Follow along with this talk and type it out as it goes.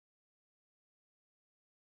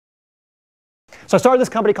So I started this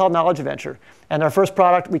company called Knowledge Adventure. And our first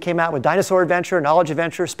product, we came out with Dinosaur Adventure, Knowledge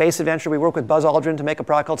Adventure, Space Adventure. We worked with Buzz Aldrin to make a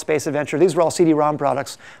product called Space Adventure. These were all CD-ROM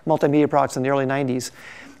products, multimedia products in the early 90s.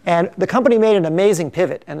 And the company made an amazing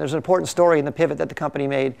pivot. And there's an important story in the pivot that the company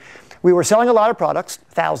made. We were selling a lot of products,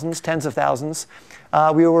 thousands, tens of thousands.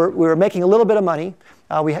 We were making a little bit of money.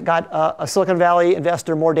 We got a Silicon Valley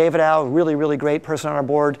investor, Moore Davidow, a really, really great person on our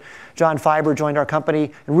board. John Fiber joined our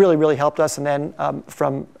company and really, really helped us. And then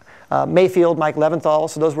from Mayfield, Mike Leventhal.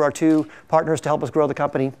 So those were our two partners to help us grow the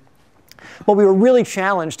company. But we were really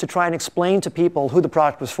challenged to try and explain to people who the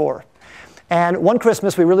product was for. And one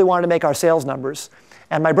Christmas, we really wanted to make our sales numbers.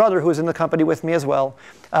 And my brother, who was in the company with me as well,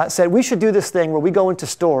 said we should do this thing where we go into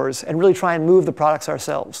stores and really try and move the products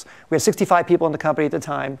ourselves. We had 65 people in the company at the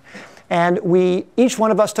time. And each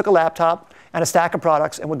one of us took a laptop and a stack of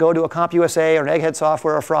products and would go to a CompUSA or an Egghead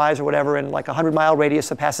Software or Fry's or whatever in like a 100-mile radius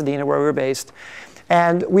of Pasadena where we were based.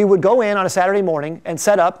 And we would go in on a Saturday morning and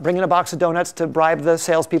set up, bring in a box of donuts to bribe the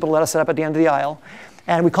salespeople to let us set up at the end of the aisle.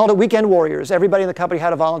 And we called it Weekend Warriors. Everybody in the company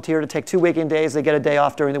had a volunteer to take 2 weekend days. They get a day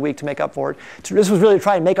off during the week to make up for it. So this was really to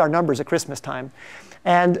try and make our numbers at Christmas time.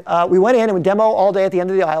 And we went in and we demo all day at the end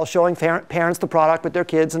of the aisle, showing parents the product with their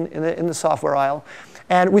kids in the software aisle.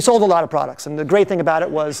 And we sold a lot of products. And the great thing about it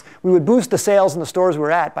was we would boost the sales in the stores we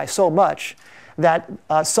were at by so much that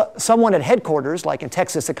someone at headquarters, like in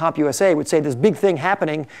Texas at CompUSA, would say this big thing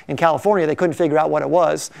happening in California. They couldn't figure out what it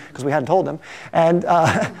was because we hadn't told them. And,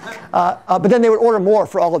 but then they would order more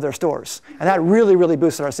for all of their stores. And that really, really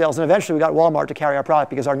boosted our sales. And eventually we got Walmart to carry our product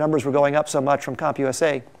because our numbers were going up so much from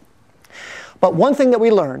CompUSA. But one thing that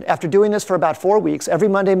we learned after doing this for about 4 weeks, every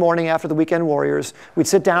Monday morning after the Weekend Warriors, we'd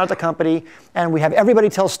sit down at the company and we have everybody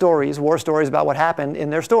tell stories, war stories about what happened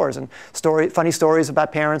in their stores and funny stories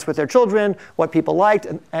about parents with their children, what people liked.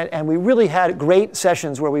 And we really had great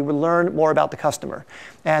sessions where we would learn more about the customer.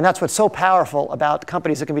 And that's what's so powerful about the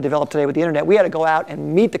companies that can be developed today with the internet. We had to go out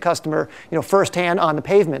and meet the customer, firsthand on the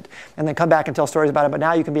pavement and then come back and tell stories about it. But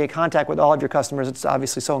now you can be in contact with all of your customers. It's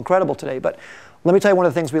obviously so incredible today. But let me tell you one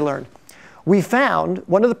of the things we learned. We found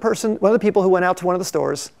one of the people who went out to one of the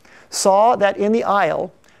stores saw that in the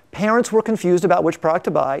aisle, parents were confused about which product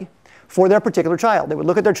to buy for their particular child. They would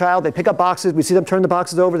look at their child, they'd pick up boxes, we'd see them turn the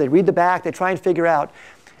boxes over, they'd read the back, they'd try and figure out.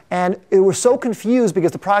 And it was so confused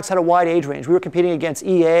because the products had a wide age range. We were competing against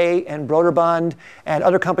EA and Broderbund and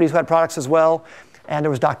other companies who had products as well. And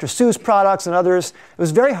there was Dr. Seuss products and others. It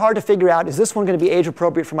was very hard to figure out, is this one going to be age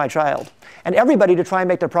appropriate for my child? And everybody, to try and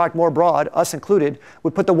make their product more broad, us included,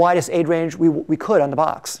 would put the widest age range we could on the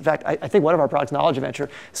box. In fact, I think one of our products, Knowledge Adventure,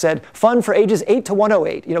 said fun for ages 8 to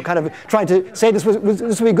 108, kind of trying to say this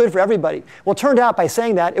would be good for everybody. Well, it turned out by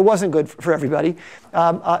saying that, it wasn't good for everybody.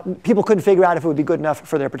 People couldn't figure out if it would be good enough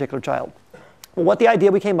for their particular child. Well, what the idea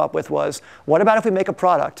we came up with was, what about if we make a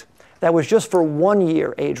product that was just for 1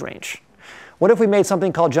 year age range? What if we made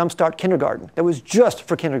something called Jumpstart Kindergarten that was just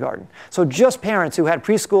for kindergarten? So just parents who had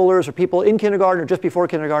preschoolers or people in kindergarten or just before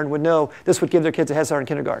kindergarten would know this would give their kids a head start in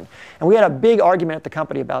kindergarten. And we had a big argument at the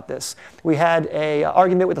company about this. We had an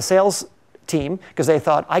argument with the sales team because they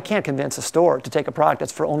thought, I can't convince a store to take a product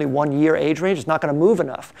that's for only 1 year age range. It's not going to move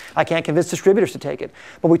enough. I can't convince distributors to take it.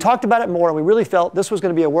 But we talked about it more and we really felt this was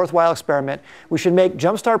going to be a worthwhile experiment. We should make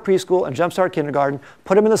Jumpstart Preschool and Jumpstart Kindergarten,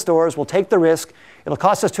 put them in the stores, we'll take the risk. It'll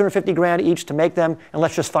cost us $250 grand each to make them, and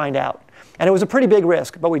let's just find out. And it was a pretty big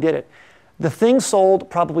risk, but we did it. The thing sold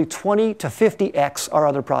probably 20 to 50x our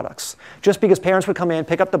other products. Just because parents would come in,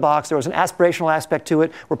 pick up the box, there was an aspirational aspect to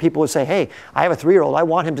it where people would say, hey, I have a 3-year-old, I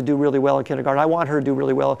want him to do really well in kindergarten, I want her to do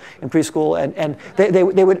really well in preschool, and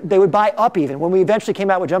they would buy up even. When we eventually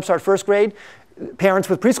came out with Jumpstart First Grade, parents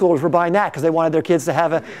with preschoolers were buying that because they wanted their kids to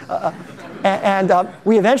have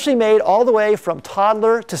we eventually made all the way from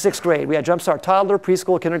toddler to 6th grade. We had Jumpstart Toddler,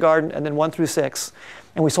 Preschool, Kindergarten, and then 1 through 6.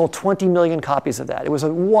 And we sold 20 million copies of that. It was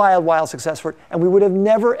a wild, wild success for it. And we would have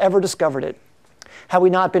never, ever discovered it had we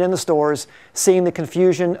not been in the stores, seeing the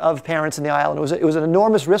confusion of parents in the aisle. And it was an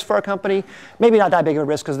enormous risk for our company. Maybe not that big of a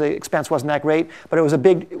risk because the expense wasn't that great. But it was a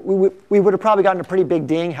big, we would have probably gotten a pretty big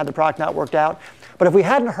ding had the product not worked out. But if we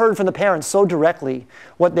hadn't heard from the parents so directly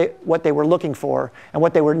what they were looking for and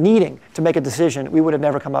what they were needing to make a decision, we would have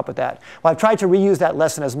never come up with that. Well, I've tried to reuse that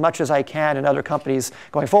lesson as much as I can in other companies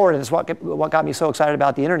going forward. And it's what got me so excited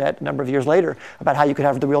about the internet a number of years later, about how you could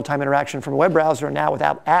have the real-time interaction from a web browser. And now with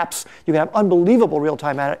apps, you can have unbelievable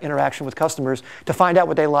real-time interaction with customers to find out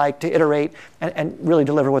what they like, to iterate, and really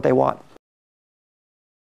deliver what they want.